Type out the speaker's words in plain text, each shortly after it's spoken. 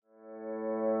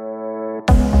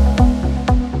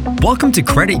Welcome to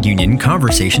Credit Union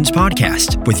Conversations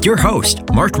Podcast with your host,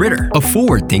 Mark Ritter, a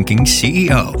forward-thinking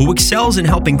CEO who excels in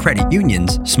helping credit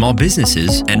unions, small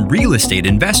businesses, and real estate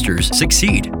investors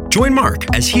succeed. Join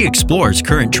Mark as he explores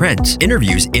current trends,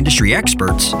 interviews industry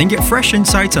experts, and get fresh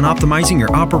insights on optimizing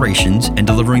your operations and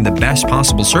delivering the best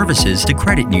possible services to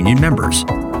credit union members.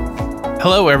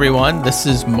 Hello, everyone. This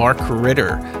is Mark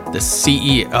Ritter, the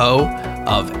CEO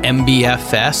of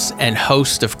MBFS and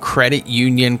host of Credit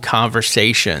Union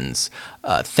Conversations.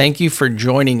 Thank you for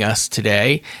joining us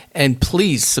today, and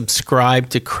please subscribe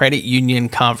to Credit Union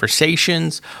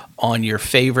Conversations on your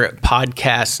favorite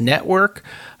podcast network,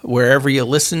 wherever you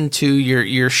listen to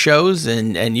your shows,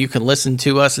 and you can listen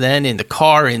to us then in the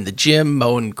car, in the gym,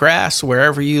 mowing grass,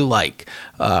 wherever you like,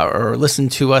 or listen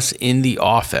to us in the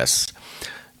office.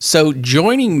 So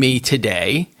joining me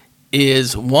today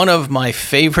is one of my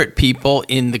favorite people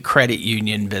in the credit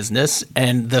union business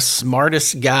and the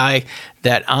smartest guy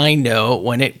that I know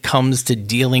when it comes to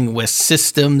dealing with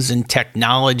systems and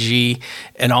technology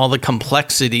and all the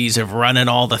complexities of running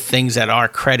all the things at our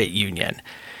credit union.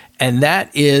 And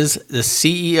that is the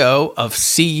CEO of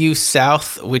CU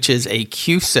South, which is a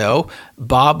CUSO,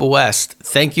 Bob West.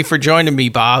 Thank you for joining me,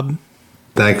 Bob.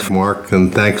 Thanks, Mark,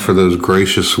 and thanks for those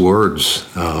gracious words.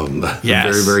 Yes.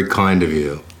 Very, very kind of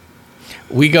you.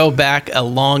 We go back a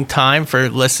long time for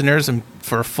listeners and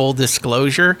for full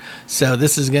disclosure. So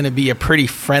this is going to be a pretty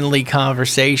friendly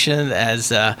conversation,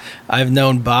 as I've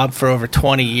known Bob for over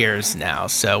 20 years now,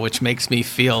 so which makes me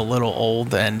feel a little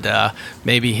old, and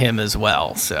maybe him as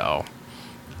well. So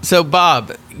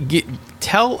Bob,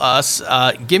 tell us,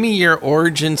 give me your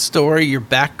origin story, your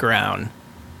background.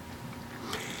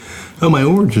 Well, my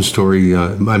origin story,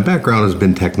 my background has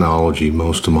been technology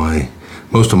most of my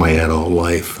adult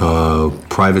life.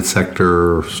 Private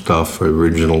sector stuff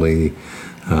originally,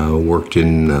 worked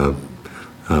in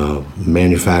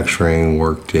manufacturing,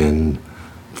 worked in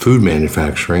food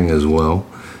manufacturing as well,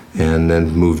 and then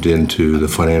moved into the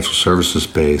financial services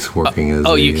space, working as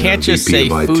you can't just VP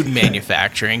say of IT. food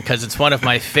manufacturing, because it's one of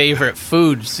my favorite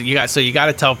foods. So you got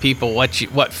to tell people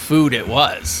what food it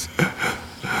was.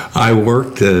 I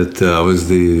worked at, I was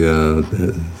the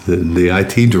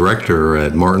IT director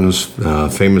at Martin's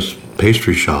famous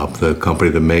pastry shop, the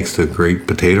company that makes the great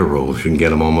potato rolls. You can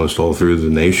get them almost all through the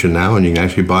nation now, and you can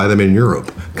actually buy them in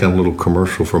Europe. Kind of a little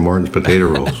commercial for Martin's potato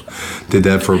rolls. Did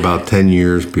that for about 10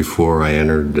 years before I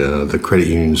entered the credit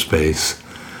union space.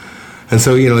 And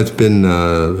so, it's been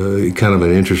kind of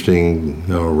an interesting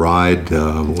ride.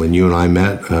 When you and I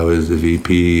met, I was the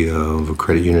VP of a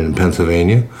credit union in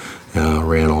Pennsylvania.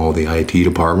 Ran all the IT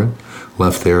department,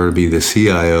 left there to be the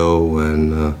CIO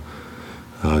and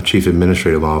Chief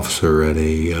Administrative Officer at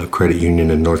a credit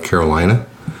union in North Carolina.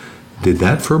 Did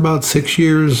that for about 6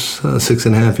 years,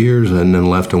 6.5 years, and then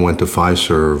left and went to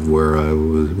Fiserv, where I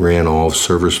ran all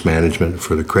service management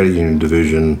for the credit union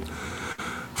division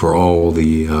for all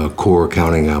the core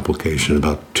accounting applications,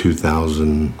 about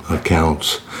 2,000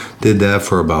 accounts. Did that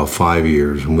for about 5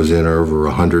 years and was in over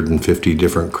 150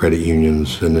 different credit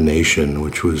unions in the nation,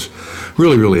 which was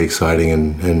really, really exciting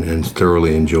and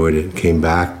thoroughly enjoyed it. Came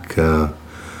back,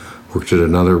 worked at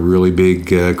another really big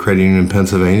credit union in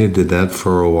Pennsylvania, did that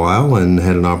for a while, and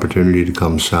had an opportunity to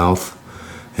come south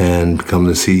and become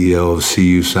the CEO of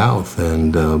CU South,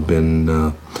 and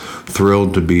been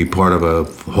thrilled to be part of a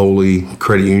wholly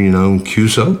credit union-owned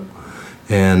CUSO,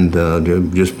 and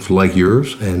just like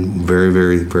yours, and very,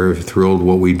 very, very thrilled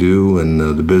what we do and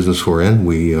the business we're in.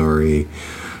 We are a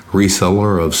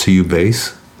reseller of CU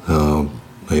Base,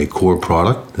 a core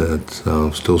product that's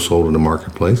still sold in the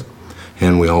marketplace,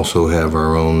 and we also have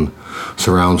our own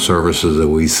surround services that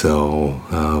we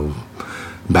sell,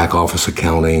 back office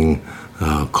accounting,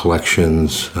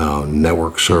 collections,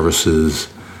 network services,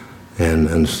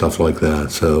 and stuff like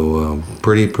that. So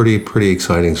pretty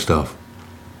exciting stuff.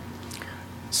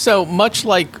 So much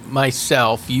like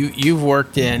myself, you've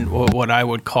worked in what I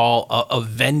would call a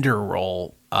vendor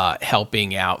role,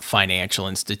 helping out financial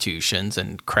institutions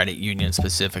and credit unions,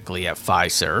 specifically at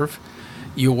Fiserv.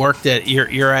 You worked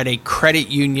you're at a credit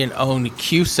union owned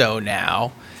CUSO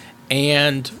now,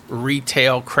 and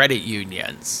retail credit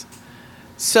unions.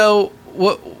 So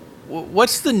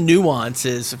what's the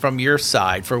nuances from your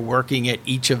side for working at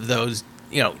each of those?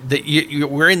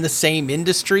 We're in the same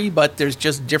industry, but there's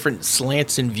just different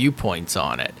slants and viewpoints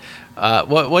on it.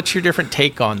 What's your different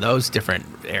take on those different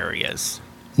areas?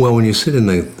 Well, when you sit in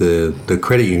the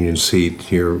credit union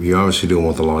seat, you're obviously dealing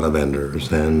with a lot of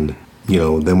vendors, and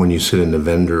then when you sit in the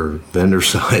vendor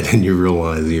side and you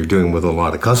realize that you're dealing with a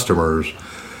lot of customers,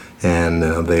 and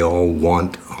they all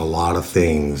want a lot of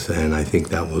things. And I think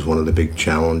that was one of the big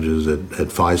challenges at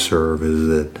Fiserv, is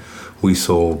that we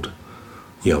sold,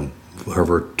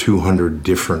 over 200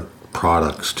 different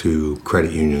products to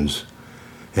credit unions,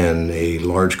 and a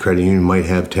large credit union might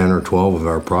have 10 or 12 of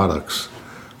our products.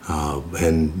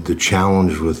 And the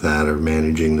challenge with that are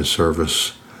managing the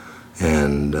service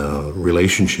and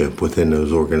relationship within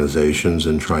those organizations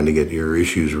and trying to get your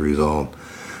issues resolved.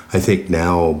 I think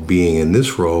now being in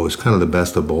this role is kind of the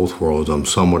best of both worlds. I'm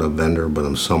somewhat a vendor, but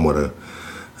I'm somewhat a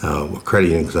credit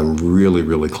union, because I'm really,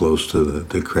 really close to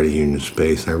the credit union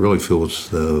space. I really feel it's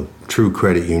the true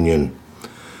credit union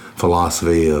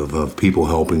philosophy of people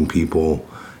helping people,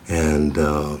 and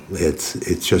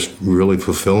it's just really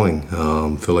fulfilling.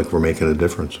 Feel like we're making a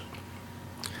difference.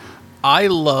 I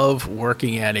love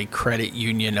working at a credit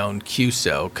union-owned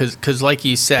QSO because, like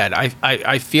you said,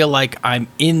 I feel like I'm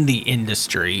in the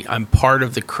industry. I'm part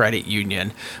of the credit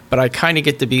union, but I kind of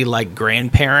get to be like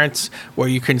grandparents, where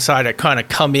you can kind of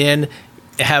come in,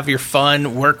 have your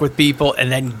fun, work with people,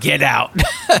 and then get out.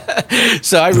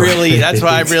 So that's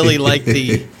why I really like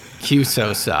the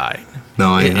QSO side.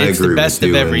 No, I agree with you. It's the best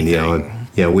of everything.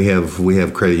 And, we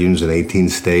have credit unions in 18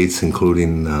 states,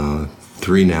 including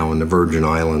 3 now in the Virgin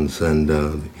Islands, and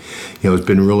it's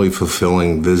been really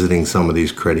fulfilling visiting some of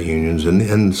these credit unions,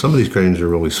 and some of these credit unions are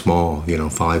really small,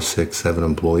 5, 6, 7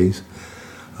 employees,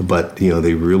 but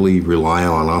they really rely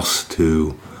on us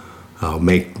to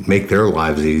make their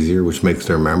lives easier, which makes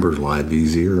their members' lives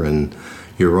easier. And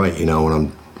you're right,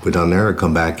 when we're done there, I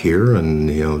come back here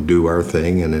and do our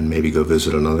thing, and then maybe go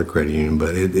visit another credit union.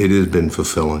 But it has been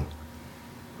fulfilling.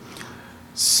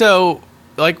 So,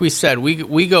 like we said,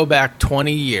 we go back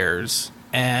 20 years,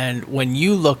 and when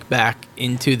you look back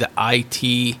into the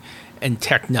IT and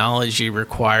technology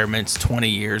requirements 20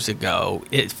 years ago,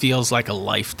 it feels like a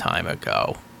lifetime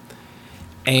ago.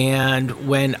 And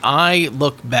when I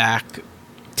look back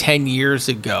 10 years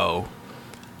ago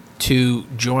to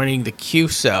joining the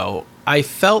QSO, I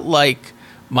felt like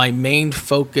my main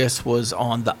focus was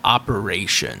on the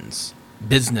operations,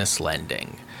 business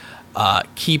lending,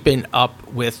 keeping up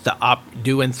with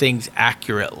doing things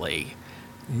accurately.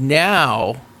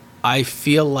 Now, I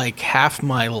feel like half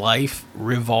my life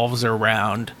revolves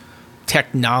around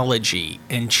technology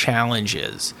and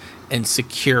challenges and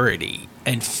security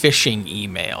and phishing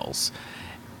emails.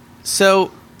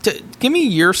 So, give me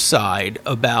your side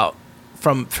about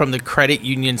from the credit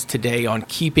unions today on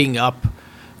keeping up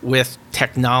with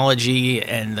technology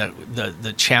and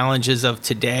the challenges of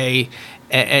today,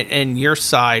 and your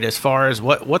side as far as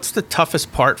what's the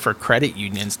toughest part for credit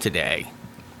unions today?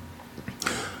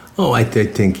 Oh, I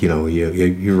think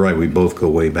you're right. We both go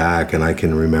way back, and I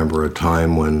can remember a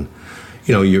time when,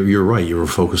 you're right. You were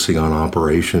focusing on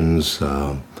operations,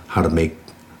 how to make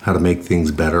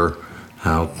things better,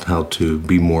 how to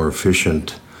be more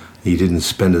efficient. You didn't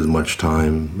spend as much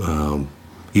time,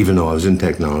 even though I was in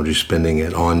technology, spending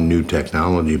it on new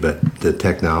technology. But the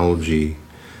technology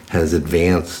has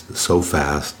advanced so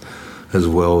fast, as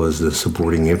well as the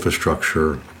supporting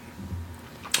infrastructure.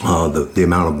 The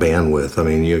amount of bandwidth. I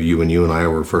mean, you and I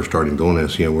were first starting doing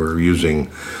this. We were using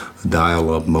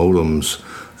dial-up modems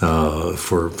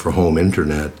for home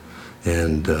internet,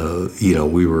 and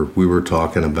we were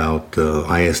talking about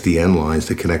ISDN lines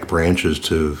to connect branches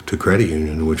to credit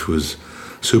union, which was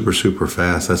super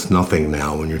fast. That's nothing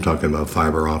now when you're talking about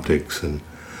fiber optics and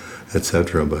et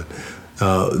cetera. But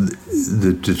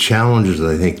the challenges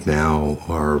I think now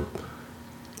are.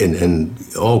 And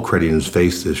all credit unions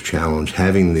face this challenge,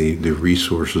 having the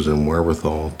resources and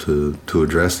wherewithal to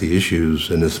address the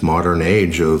issues in this modern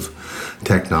age of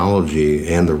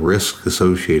technology and the risk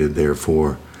associated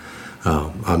therefore.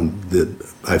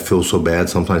 I feel so bad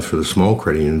sometimes for the small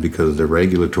credit union because of the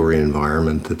regulatory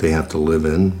environment that they have to live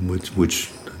in, which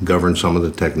governs some of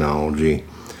the technology.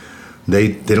 They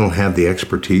don't have the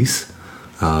expertise.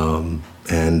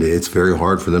 And it's very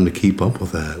hard for them to keep up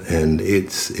with that, and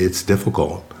it's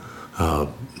difficult.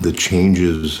 The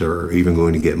changes are even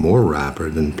going to get more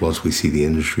rapid, and plus we see the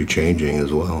industry changing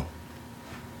as well.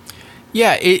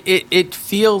 Yeah, it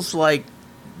feels like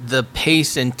the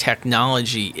pace in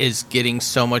technology is getting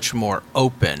so much more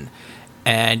open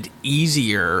and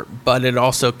easier, but it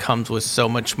also comes with so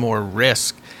much more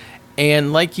risk.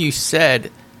 And like you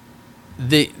said,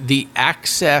 the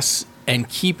access and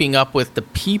keeping up with the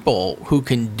people who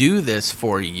can do this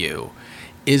for you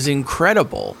is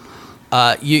incredible.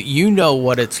 You know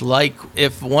what it's like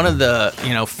if one of the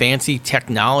fancy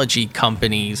technology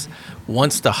companies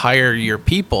wants to hire your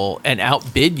people and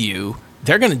outbid you,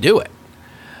 they're going to do it.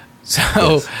 So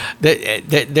yes.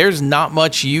 that there's not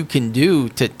much you can do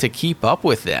to keep up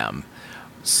with them.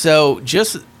 So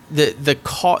just the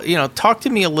call, talk to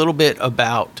me a little bit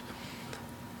about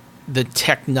the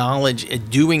technology,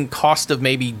 cost of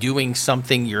maybe doing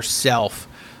something yourself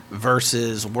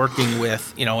versus working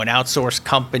with, an outsourced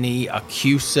company, a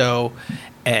QSO,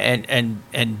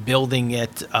 and building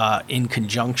it in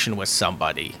conjunction with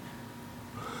somebody.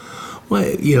 Well,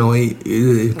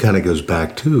 it kind of goes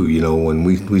back to, when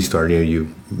we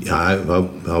started,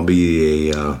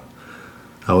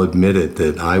 I'll admit it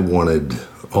that I wanted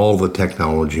all the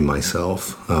technology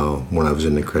myself when I was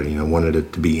in the credit union. I wanted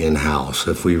it to be in-house.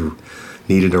 If we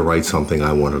needed to write something,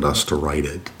 I wanted us to write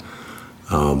it.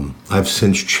 I've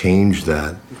since changed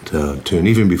that and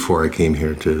even before I came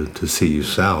here to CU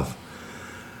South,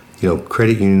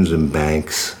 credit unions and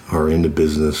banks are in the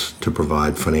business to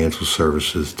provide financial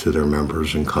services to their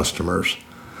members and customers.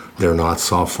 They're not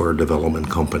software development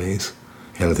companies.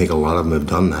 And I think a lot of them have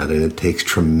done that. And it takes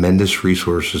tremendous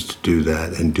resources to do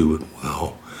that and do it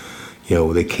well.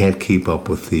 They can't keep up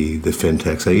with the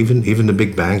fintechs. Even the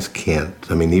big banks can't.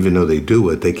 I mean, even though they do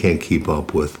it, they can't keep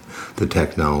up with the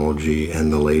technology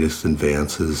and the latest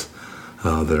advances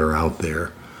that are out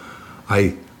there.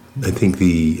 I think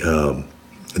the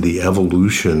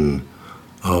evolution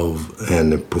of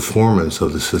and the performance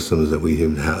of the systems that we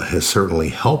have has certainly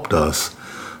helped us.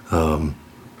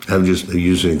 I've just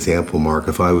used an example, Mark.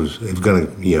 If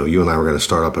you and I were going to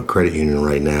start up a credit union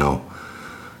right now,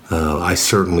 I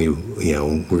certainly,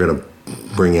 we're going to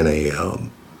bring in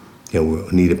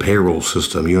we need a payroll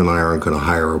system. You and I aren't going to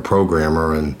hire a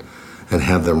programmer and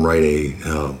have them write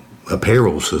a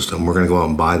payroll system. We're going to go out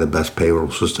and buy the best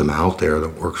payroll system out there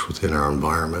that works within our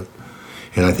environment.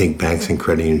 And I think banks and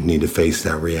credit unions need to face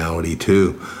that reality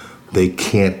too. They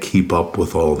can't keep up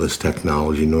with all this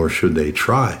technology, nor should they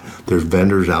try. There's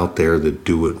vendors out there that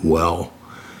do it well.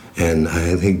 And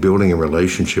I think building a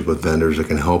relationship with vendors that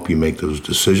can help you make those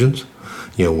decisions,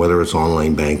 whether it's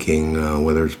online banking,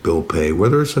 whether it's bill pay,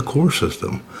 whether it's a core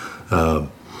system.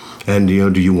 And, do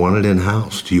you want it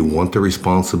in-house? Do you want the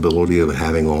responsibility of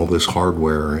having all this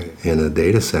hardware in a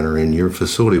data center in your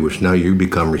facility, which now you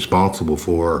become responsible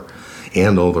for,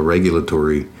 and all the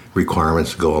regulatory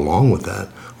requirements to go along with that?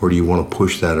 Or do you want to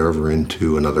push that over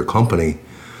into another company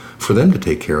for them to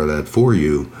take care of that for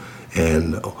you?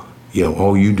 And,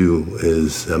 all you do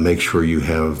is make sure you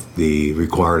have the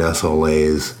required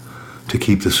SLAs to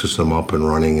keep the system up and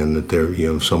running, and that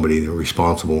they're, somebody, a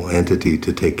responsible entity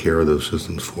to take care of those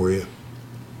systems for you.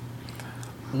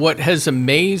 What has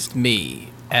amazed me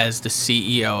as the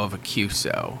CEO of a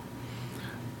QSO,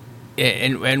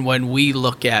 and when we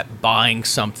look at buying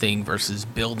something versus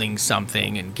building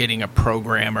something and getting a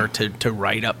programmer to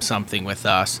write up something with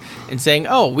us and saying,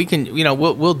 oh, we can,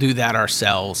 we'll do that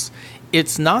ourselves.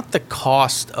 It's not the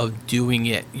cost of doing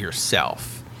it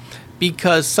yourself,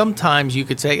 because sometimes you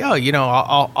could say, oh,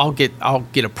 I'll get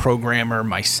a programmer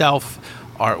myself,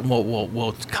 or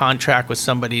we'll contract with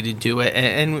somebody to do it,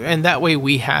 and that way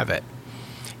we have it.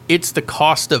 It's the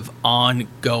cost of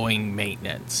ongoing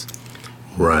maintenance.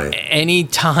 Right.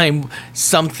 Anytime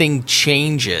something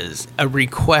changes, a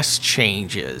request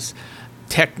changes,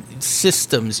 tech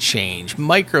systems change,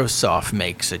 Microsoft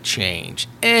makes a change,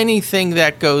 anything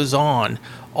that goes on,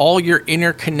 all your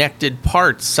interconnected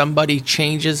parts, somebody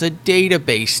changes a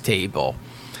database table.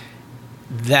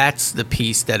 That's the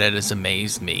piece that it has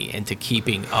amazed me into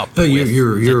keeping up with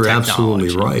you're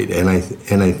absolutely right. And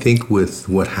I think with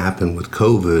what happened with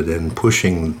COVID and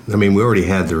pushing, we already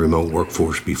had the remote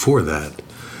workforce before that,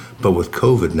 but with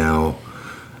COVID now,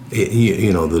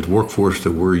 the workforce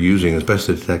that we're using,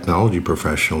 especially the technology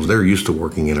professionals, they're used to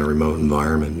working in a remote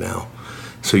environment now.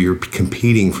 So you're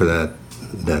competing for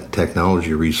that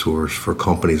technology resource for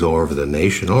companies all over the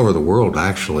nation, all over the world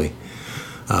actually,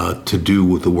 to do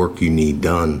with the work you need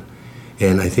done.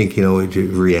 And I think, in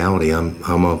reality,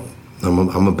 I'm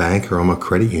a banker, I'm a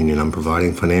credit union, I'm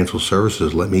providing financial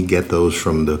services. Let me get those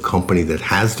from the company that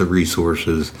has the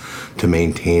resources to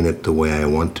maintain it the way I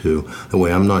want to, the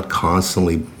way I'm not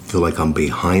constantly feel like I'm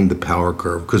behind the power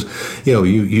curve. Because,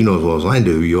 you know as well as I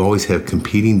do, you always have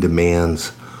competing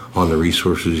demands on the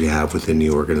resources you have within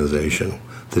the organization,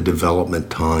 the development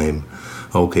time.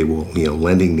 Okay, well,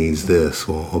 lending needs this.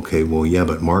 Well, okay, well, yeah,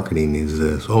 but marketing needs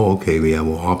this. Oh, okay, yeah,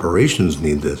 well, operations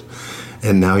need this.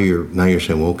 And now you're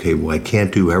saying, well, okay, well, I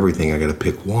can't do everything. I got to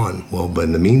pick one. Well, but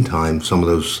in the meantime, some of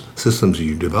those systems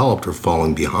you developed are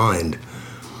falling behind,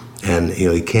 and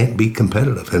you can't be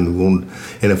competitive. And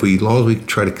as long as we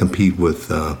try to compete with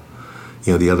the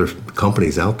other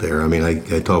companies out there. I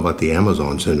talk about the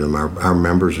Amazon syndrome. Our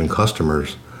members and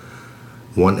customers,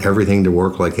 want everything to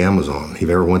work like Amazon. If you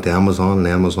ever went to Amazon and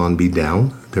Amazon be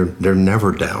down, they're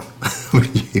never down.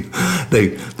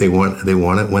 they want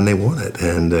it when they want it,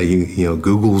 and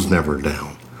Google's never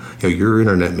down. Your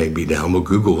internet may be down, but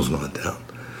Google's not down.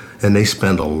 And they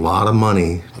spend a lot of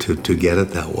money to get it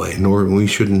that way. Nor we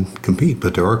shouldn't compete,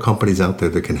 but there are companies out there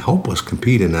that can help us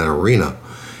compete in that arena.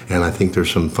 And I think there's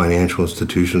some financial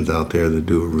institutions out there that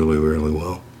do it really, really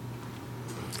well.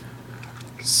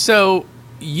 So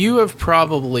you have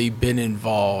probably been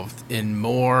involved in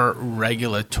more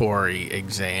regulatory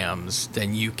exams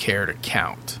than you care to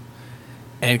count,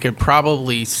 and could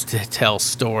probably tell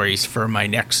stories for my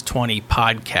next 20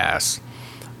 podcasts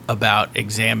about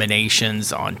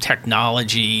examinations on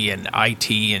technology and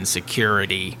IT and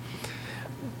security.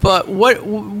 But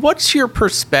what's your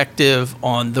perspective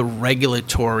on the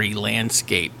regulatory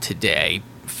landscape today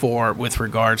with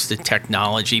regards to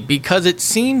technology? Because it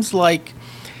seems like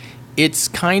it's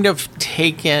kind of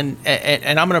taken,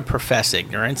 and I'm going to profess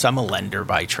ignorance, I'm a lender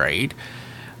by trade,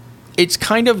 it's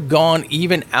kind of gone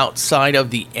even outside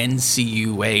of the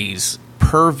NCUA's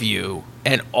purview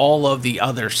and all of the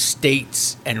other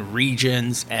states and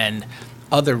regions and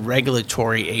other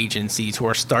regulatory agencies who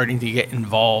are starting to get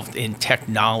involved in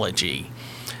technology.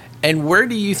 And where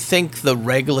do you think the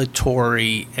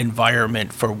regulatory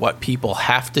environment for what people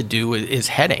have to do is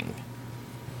heading?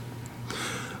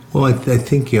 Well, I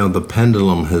think, the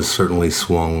pendulum has certainly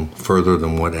swung further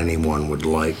than what anyone would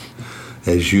like.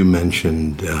 As you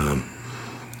mentioned,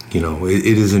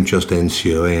 it isn't just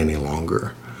NCUA any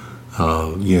longer.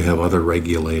 You have other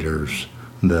regulators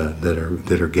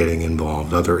that are getting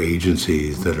involved, other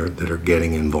agencies that are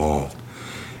getting involved.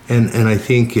 And I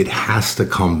think it has to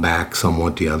come back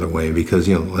somewhat the other way because,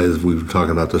 as we were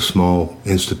talking about the small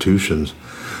institutions,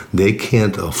 they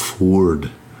can't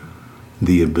afford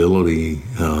the ability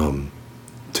to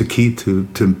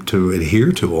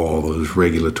adhere to all those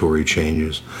regulatory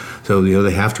changes. So,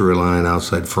 they have to rely on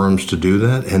outside firms to do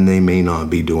that, and they may not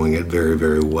be doing it very,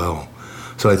 very well.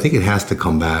 So I think it has to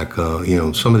come back.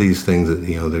 Some of these things that,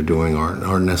 they're doing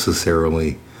aren't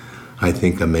necessarily, I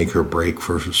think, a make or break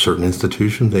for certain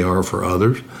institutions. They are for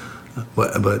others.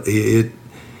 But it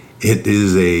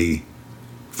is a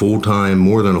full-time,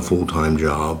 more than a full-time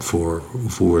job for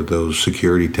those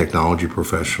security technology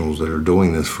professionals that are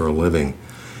doing this for a living.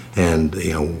 And,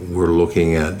 we're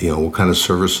looking at, what kind of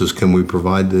services can we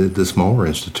provide the smaller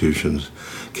institutions?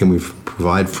 Can we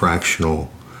provide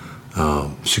fractional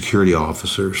security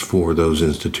officers for those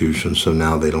institutions so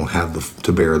now they don't have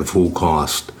to bear the full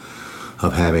cost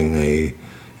of having a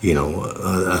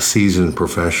seasoned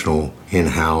professional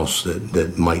in-house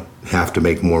that might have to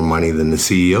make more money than the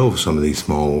CEO of some of these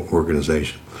small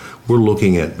organizations. We're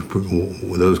looking at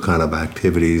those kind of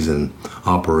activities and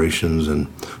operations and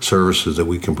services that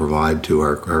we can provide to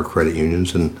our credit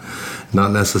unions, and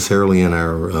not necessarily in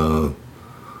our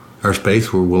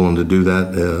space. We're willing to do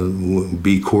that,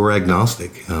 be core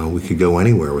agnostic. We could go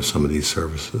anywhere with some of these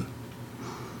services.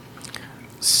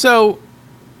 So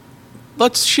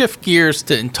let's shift gears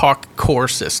and talk core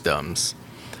systems,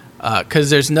 because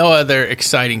there's no other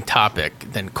exciting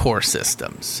topic than core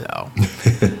systems. So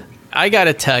I got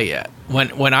to tell you,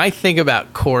 when I think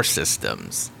about core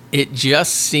systems, it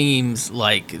just seems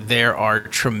like there are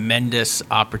tremendous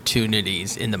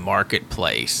opportunities in the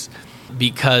marketplace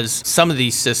because some of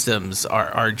these systems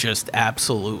are just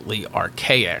absolutely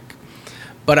archaic.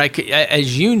 But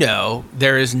as you know,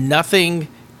 there is nothing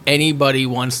anybody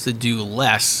wants to do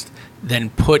less than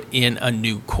put in a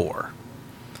new core.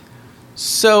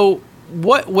 So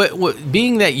what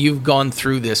being that you've gone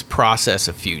through this process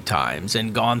a few times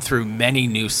and gone through many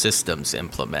new systems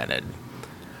implemented,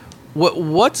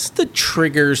 what's the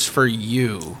triggers for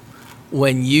you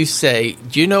when you say,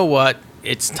 do you know what,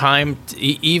 it's time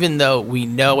even though we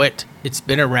know it's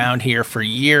been around here for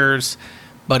years,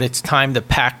 but it's time to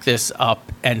pack this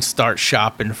up and start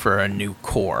shopping for a new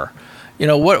core?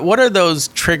 What are those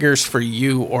triggers for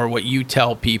you, or what you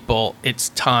tell people it's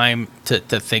time to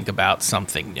think about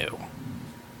something new?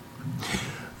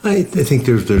 I think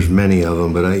there's many of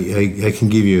them, but I can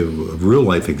give you a real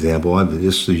life example.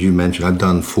 Just as you mentioned, I've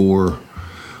done 4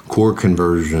 core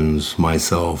conversions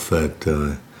myself at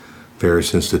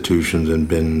various institutions and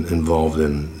been involved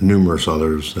in numerous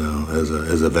others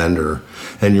as a vendor.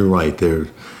 And you're right,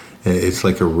 it's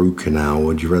like a root canal.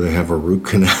 Would you rather have a root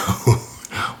canal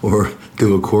or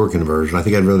do a core conversion? I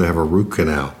think I'd rather have a root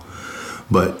canal.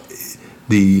 But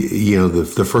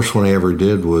the first one I ever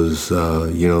did was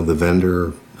the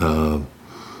vendor,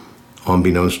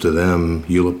 unbeknownst to them,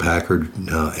 Hewlett-Packard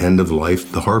end of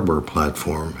life the hardware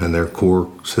platform, and their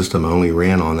core system only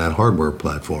ran on that hardware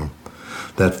platform.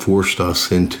 that forced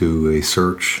us into a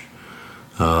search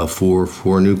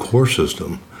for a new core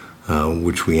system,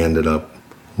 which we ended up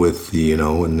with. It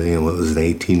was an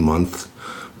 18-month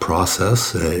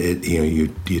process. You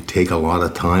take a lot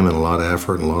of time and a lot of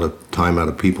effort and a lot of time out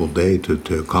of people's day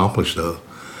to accomplish those.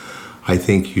 I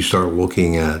think you start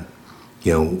looking at,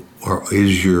 I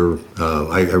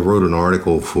wrote an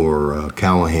article for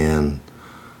Callahan,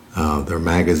 their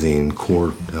magazine,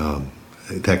 Core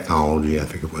Technology. I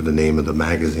forget what the name of the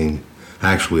magazine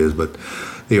actually is, but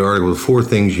the article was 4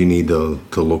 things you need to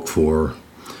look for,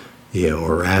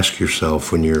 or ask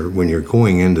yourself when you're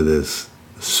going into this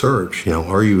search.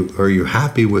 Are you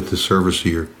happy with the service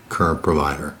of your current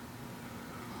provider?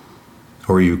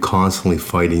 Or are you constantly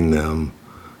fighting them,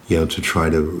 to try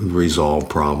to resolve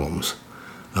problems?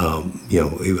 I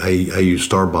use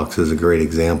Starbucks as a great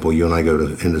example. You and I go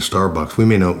into Starbucks. We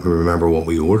may not remember what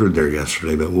we ordered there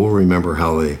yesterday, but we'll remember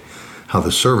how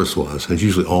the service was. And it's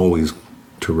usually always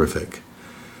terrific.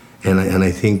 And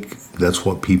I think that's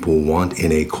what people want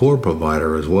in a core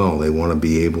provider as well. They want to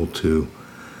be able to,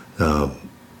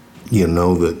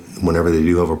 know that whenever they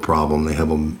do have a problem, they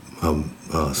have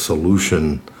a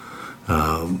solution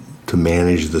to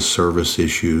manage the service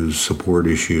issues, support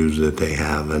issues that they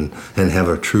have, and have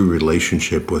a true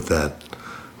relationship with that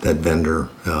vendor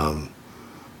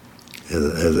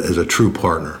as a true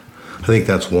partner. I think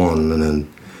that's one. And then,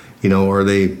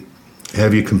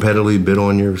 have you competitively bid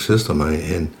on your system?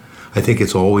 And I think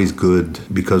it's always good,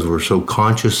 because we're so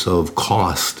conscious of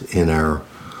cost in our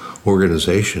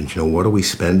organizations. What are we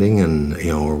spending, and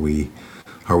are we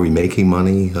making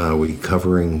money? Are we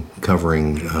covering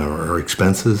our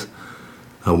expenses?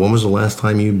 When was the last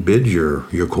time you bid your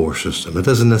core system? It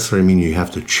doesn't necessarily mean you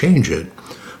have to change it,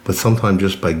 but sometimes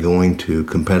just by going to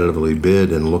competitively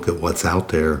bid and look at what's out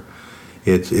there,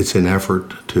 it's an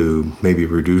effort to maybe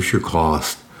reduce your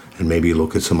cost and maybe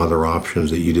look at some other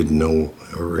options that you didn't know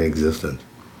were in existence.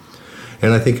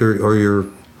 And I think,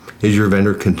 is your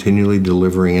vendor continually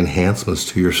delivering enhancements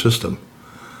to your system?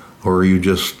 Or are you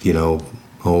just,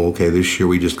 this year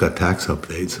we just got tax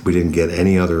updates. We didn't get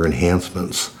any other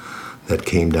enhancements that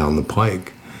came down the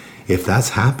pike. If that's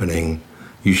happening,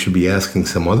 you should be asking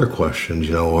some other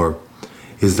questions, or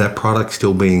is that product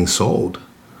still being sold?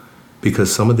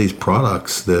 Because some of these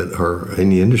products that are in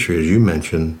the industry, as you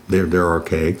mentioned, they're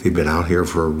archaic. They've been out here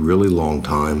for a really long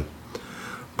time,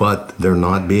 but they're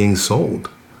not being sold.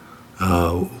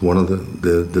 One of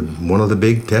the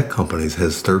big tech companies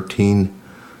has 13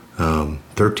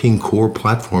 core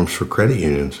platforms for credit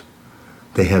unions.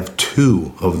 They have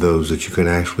 2 of those that you can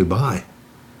actually buy.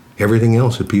 Everything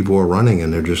else that people are running,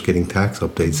 and they're just getting tax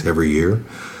updates every year,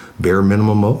 bare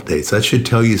minimum updates. That should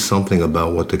tell you something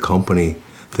about what the company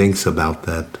thinks about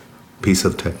that piece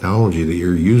of technology that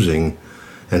you're using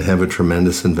and have a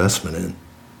tremendous investment in.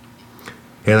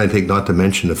 And I think not to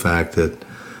mention the fact that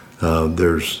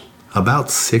there's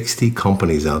about 60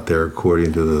 companies out there,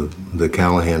 according to the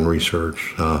Callahan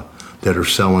research, that are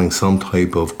selling some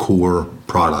type of core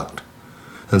product.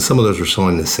 And some of those are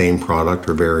selling the same product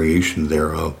or variations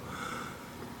thereof,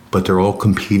 but they're all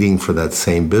competing for that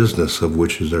same business, of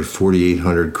which is there's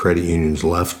 4,800 credit unions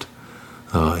left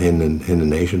in the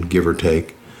nation, give or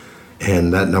take,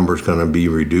 and that number is going to be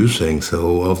reducing.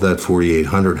 So of that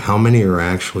 4,800, how many are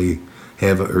actually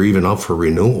are even up for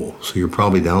renewal? So you're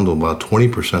probably down to about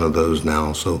 20% of those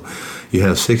now. So you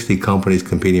have 60 companies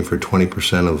competing for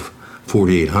 20% of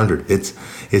 4,800.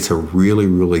 It's a really,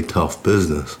 really tough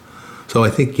business. So I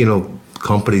think,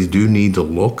 companies do need to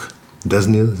look. It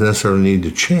doesn't necessarily need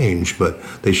to change, but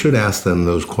they should ask them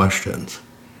those questions.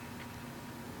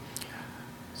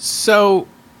 So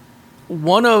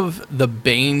one of the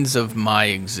banes of my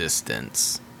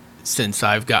existence since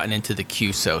I've gotten into the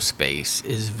QSO space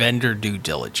is vendor due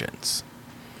diligence.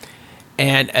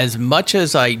 And as much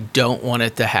as I don't want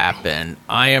it to happen,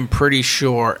 I am pretty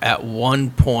sure at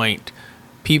one point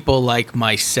people like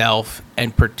myself,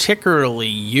 and particularly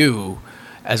you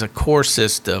as a core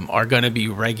system, are going to be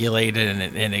regulated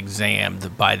and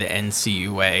examined by the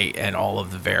NCUA and all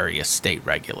of the various state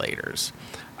regulators.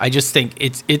 I just think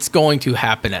it's going to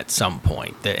happen at some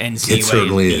point. The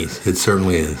NCUA It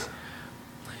certainly is.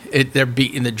 They're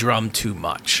beating the drum too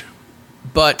much.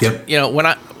 But yep.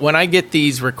 When I get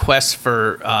these requests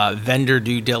for vendor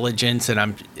due diligence,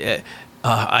 and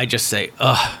I just say,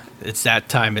 it's that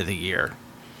time of the year.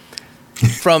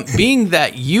 From being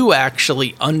that you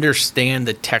actually understand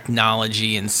the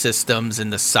technology and systems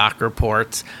and the SOC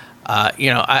reports,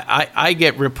 I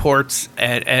get reports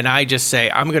and I just say,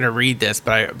 I'm going to read this,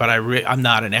 but I'm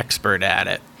not an expert at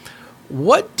it.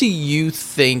 What do you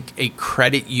think a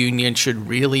credit union should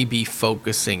really be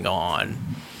focusing on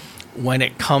when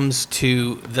it comes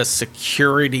to the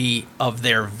security of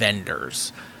their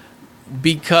vendors?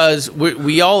 Because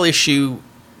we all issue,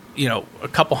 a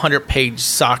couple 100-page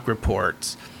SOC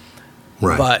reports,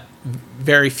 right, but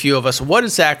very few of us. What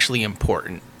is actually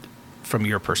important from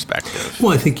your perspective?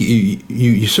 Well, I think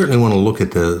you certainly want to look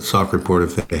at the SOC report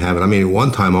if they have it. I mean, at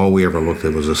one time, all we ever looked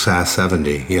at was a SAS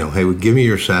 70. Hey, give me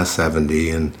your SAS 70,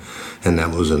 and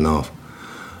that was enough.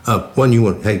 I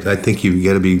think you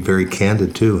got to be very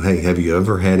candid too. Hey, have you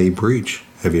ever had a breach?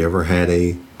 Have you ever had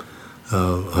a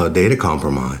data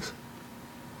compromise?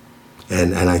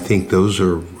 And I think those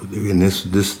are, in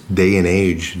this day and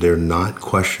age, they're not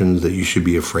questions that you should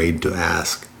be afraid to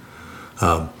ask.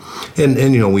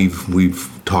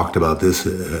 We've talked about this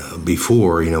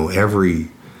before.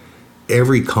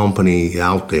 Every company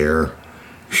out there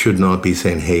should not be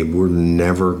saying, "Hey, we're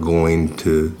never going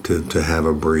to have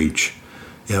a breach."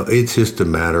 It's just a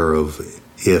matter of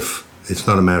if. It's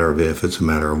not a matter of if, it's a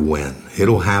matter of when.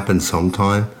 It'll happen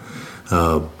sometime.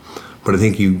 But I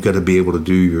think you've got to be able to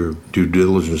do your due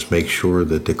diligence, make sure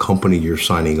that the company you're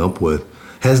signing up with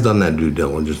has done that due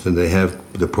diligence, and they have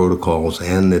the protocols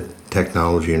and the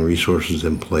technology and resources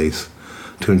in place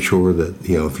to ensure that,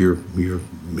 if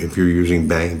you're using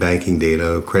banking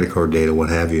data, credit card data, what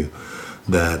have you,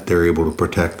 that they're able to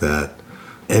protect that.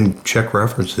 And check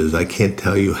references. I can't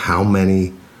tell you how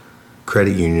many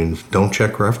credit unions don't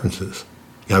check references.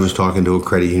 I was talking to a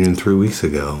credit union 3 weeks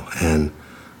ago, and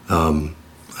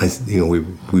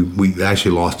we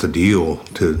actually lost a deal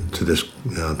to this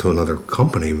to another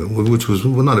company, which was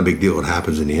not a big deal. It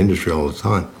happens in the industry all the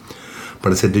time.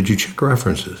 But I said, "Did you check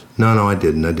references?" No, I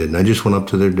didn't. I just went up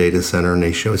to their data center and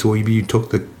they showed. I said, "Well, you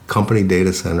took the company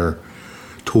data center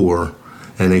tour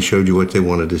and they showed you what they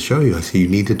wanted to show you." I said, "You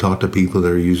need to talk to people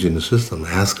that are using the system.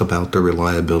 Ask about the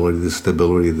reliability, the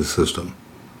stability of the system.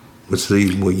 What's the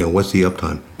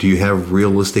uptime? Do you have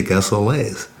realistic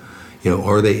SLAs?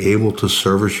 Are they able to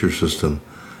service your system?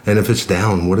 And if it's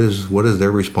down, what is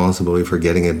their responsibility for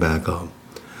getting it back up?"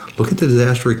 Look at the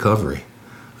disaster recovery.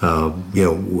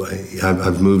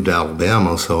 I've moved to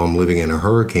Alabama, so I'm living in a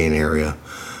hurricane area.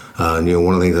 One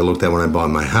of the things I looked at when I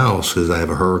bought my house is I have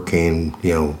a hurricane,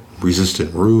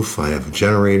 resistant roof. I have a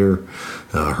generator,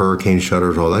 hurricane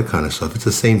shutters, all that kind of stuff. It's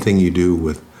the same thing you do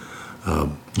with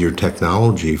your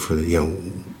technology for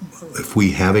if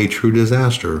we have a true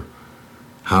disaster,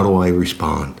 how do I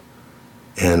respond?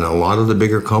 And a lot of the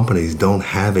bigger companies don't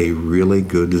have a really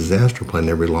good disaster plan.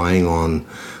 They're relying on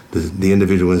the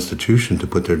individual institution to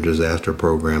put their disaster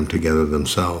program together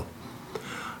themselves.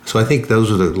 So I think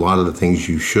those are a lot of the things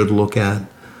you should look at.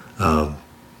 The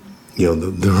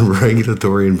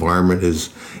regulatory environment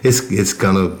it's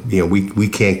gonna, we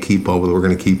can't keep up with it. We're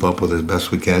gonna keep up with it as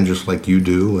best we can, just like you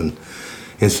do and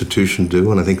institutions do.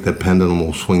 And I think the pendulum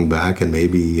will swing back and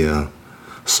maybe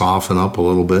soften up a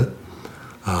little bit.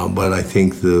 But I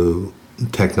think the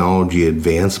technology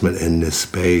advancement in this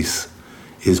space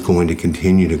is going to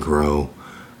continue to grow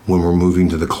when we're moving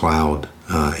to the cloud.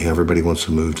 Everybody wants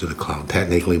to move to the cloud.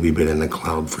 Technically, we've been in the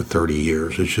cloud for 30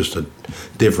 years. It's just a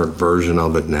different version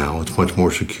of it now. It's much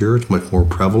more secure. It's much more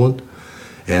prevalent.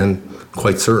 And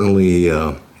quite certainly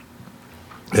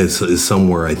is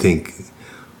somewhere I think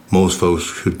most folks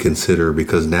should consider,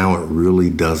 because now it really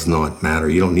does not matter.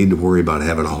 You don't need to worry about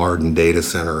having a hardened data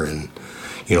center in,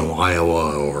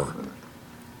 Iowa or,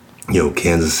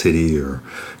 Kansas City or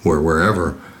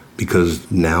wherever, because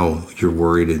now you're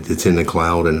worried it's in the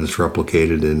cloud and it's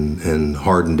replicated in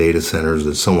hardened data centers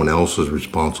that someone else is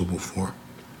responsible for.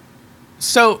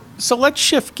 So let's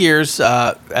shift gears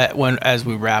as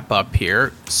we wrap up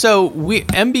here. So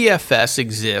MBFS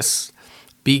exists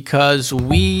because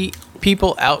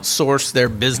people outsource their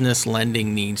business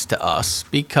lending needs to us,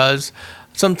 because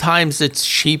sometimes it's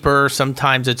cheaper,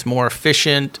 sometimes it's more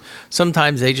efficient,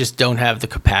 sometimes they just don't have the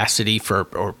capacity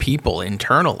or people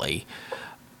internally.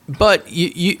 But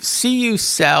CU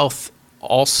South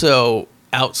also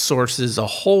outsources a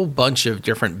whole bunch of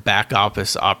different back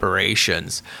office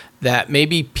operations that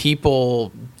maybe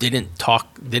people didn't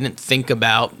think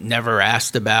about, never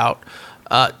asked about.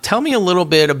 Tell me a little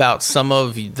bit about some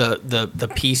of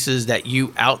the pieces that you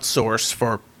outsource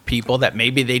for people that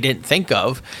maybe they didn't think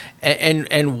of,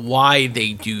 and why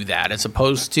they do that, as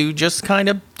opposed to just kind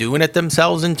of doing it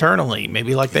themselves internally,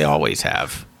 maybe like they always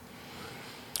have.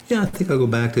 Yeah, I think I'll go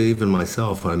back to even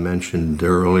myself. I mentioned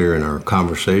earlier in our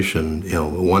conversation,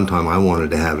 one time I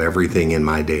wanted to have everything in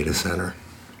my data center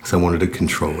because I wanted to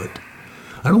control it.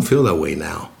 I don't feel that way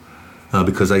now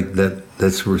because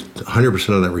that's 100%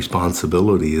 of that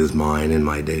responsibility is mine in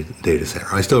my data center.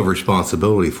 I still have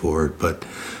responsibility for it, but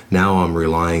now I'm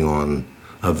relying on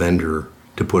a vendor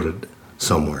to put it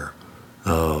somewhere.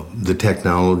 The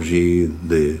technology,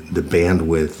 the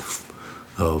bandwidth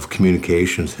of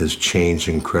communications has changed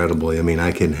incredibly. I mean,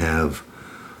 I can have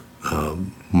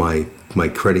my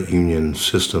credit union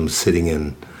system sitting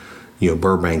in,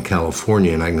 Burbank,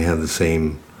 California, and I can have the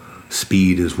same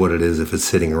speed as what it is if it's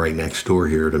sitting right next door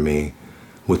here to me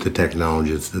with the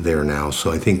technology that's there now.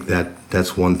 So I think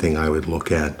that's one thing I would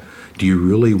look at. Do you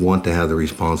really want to have the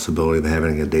responsibility of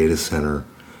having a data center?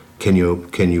 Can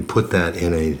you put that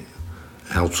in a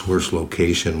outsourced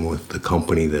location with the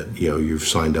company that you've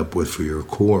signed up with for your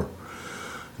core?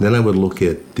 Then I would look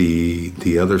at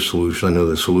the other solution. I know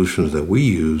the solutions that we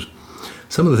use.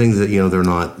 Some of the things that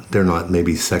they're not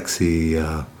maybe sexy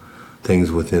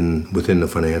things within the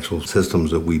financial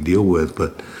systems that we deal with,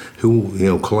 but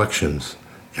collections.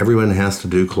 Everyone has to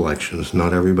do collections.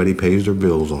 Not everybody pays their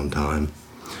bills on time,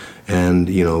 and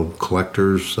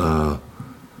collectors.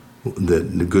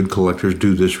 The good collectors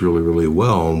do this really, really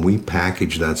well, and we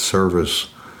package that service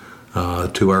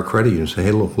to our credit union. Say,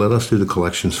 hey, look, let us do the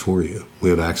collections for you. We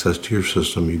have access to your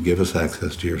system. You give us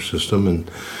access to your system,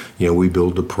 and we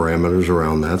build the parameters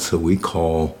around that. So we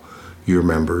call your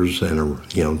members and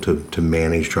to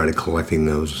manage, try to collecting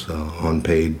those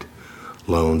unpaid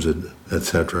loans,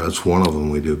 etc. That's one of them.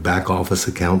 We do back office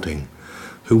accounting.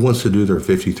 Who wants to do their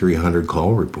 5,300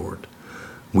 call report?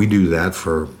 We do that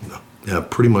for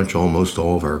pretty much almost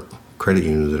all of our credit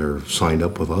unions that are signed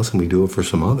up with us, and we do it for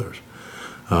some others.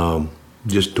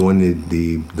 Just doing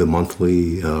the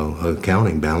monthly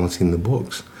accounting, balancing the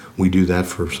books. We do that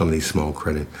for some of these small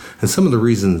credit. And some of the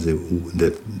reasons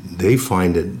that they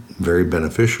find it very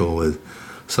beneficial is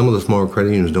some of the smaller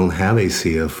credit unions don't have a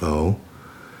CFO.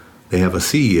 They have a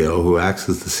CEO who acts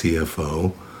as the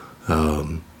CFO.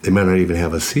 They might not even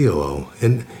have a COO.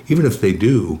 And even if they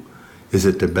do, is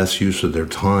it the best use of their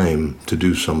time to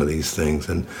do some of these things?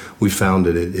 And we found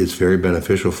that it's very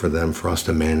beneficial for them, for us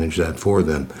to manage that for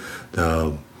them.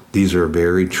 These are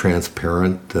very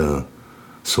transparent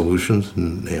solutions,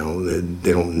 and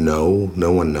they don't know.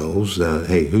 No one knows.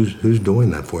 Hey, who's doing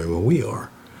that for you? Well, we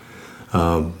are.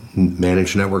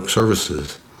 Managed network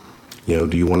services.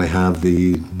 Do you want to have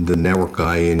the network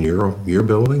guy in your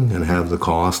building and have the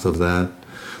cost of that,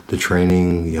 the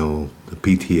training, the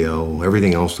PTO,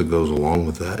 everything else that goes along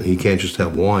with that? And you can't just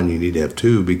have one. You need to have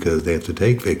two because they have to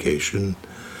take vacation.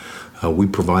 We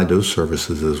provide those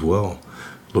services as well.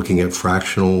 Looking at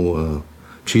fractional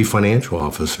chief financial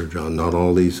officer, John. Not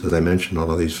all these, as I mentioned, not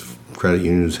all these credit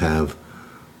unions have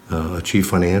a chief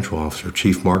financial officer,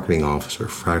 chief marketing officer,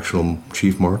 fractional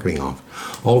chief marketing officer.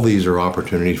 All these are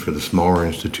opportunities for the smaller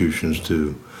institutions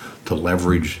to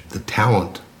leverage the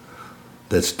talent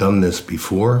that's done this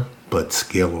before, but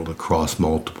scale it across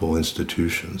multiple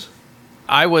institutions.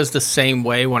 I was the same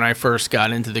way when I first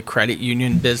got into the credit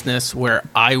union business, where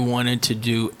I wanted to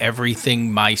do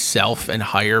everything myself and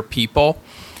hire people.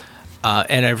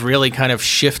 And I've really kind of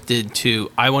shifted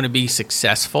to, I want to be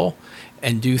successful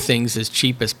and do things as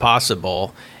cheap as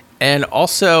possible. And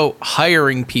also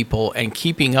hiring people and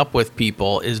keeping up with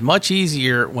people is much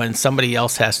easier when somebody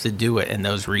else has to do it and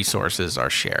those resources are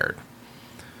shared.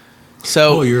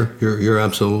 So you're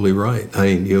absolutely right.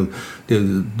 I mean,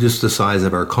 just the size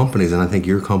of our companies, and I think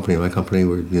your company, my company,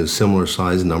 we're similar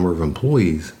size number of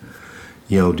employees.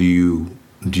 Do you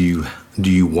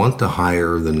want to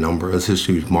hire the number? Let's just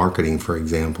use marketing, for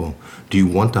example. Do you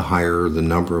want to hire the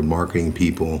number of marketing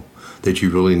people that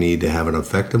you really need to have an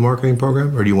effective marketing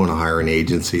program, or do you want to hire an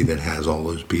agency that has all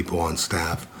those people on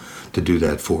staff to do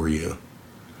that for you?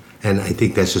 And I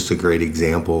think that's just a great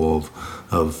example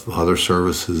of other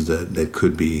services that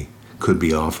could be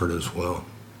offered as well.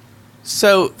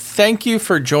 So thank you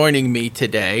for joining me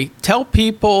today. Tell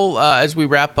people as we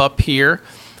wrap up here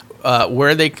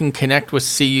where they can connect with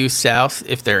CU South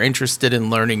if they're interested in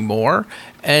learning more.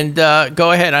 And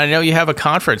go ahead. I know you have a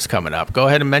conference coming up. Go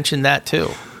ahead and mention that too.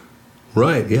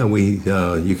 Right. Yeah.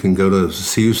 You can go to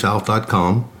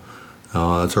cusouth.com.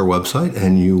 That's our website,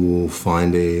 and you will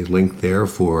find a link there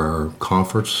for our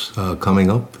conference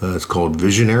coming up. It's called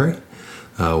Visionary.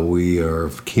 Our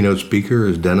keynote speaker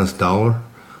is Dennis Dollar,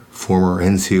 former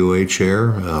NCOA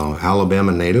chair,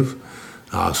 Alabama native,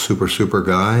 super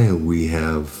guy. We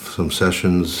have some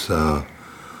sessions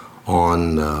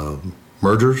on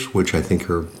mergers, which I think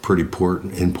are pretty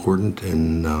important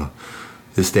in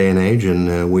this day and age,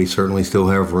 and we certainly still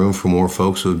have room for more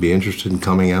folks who would be interested in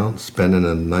coming out, spending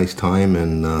a nice time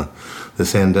in the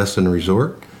Sandestin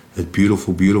Resort. It's a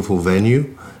beautiful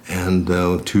venue, and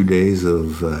 2 days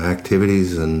of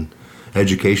activities and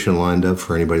education lined up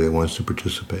for anybody that wants to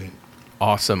participate.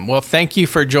 Awesome. Well, thank you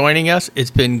for joining us.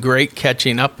 It's been great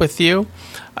catching up with you.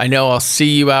 I know I'll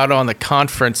see you out on the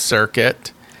conference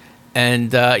circuit,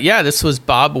 And this was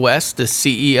Bob West, the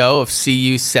CEO of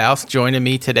CU South, joining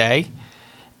me today.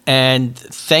 And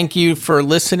thank you for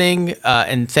listening,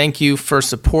 and thank you for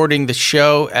supporting the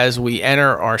show as we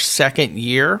enter our second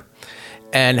year.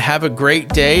 And have a great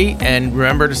day, and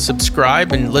remember to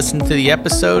subscribe and listen to the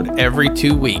episode every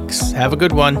 2 weeks. Have a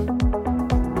good one.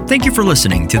 Thank you for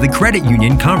listening to the Credit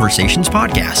Union Conversations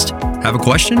podcast. Have a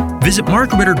question? Visit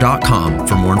markritter.com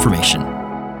for more information.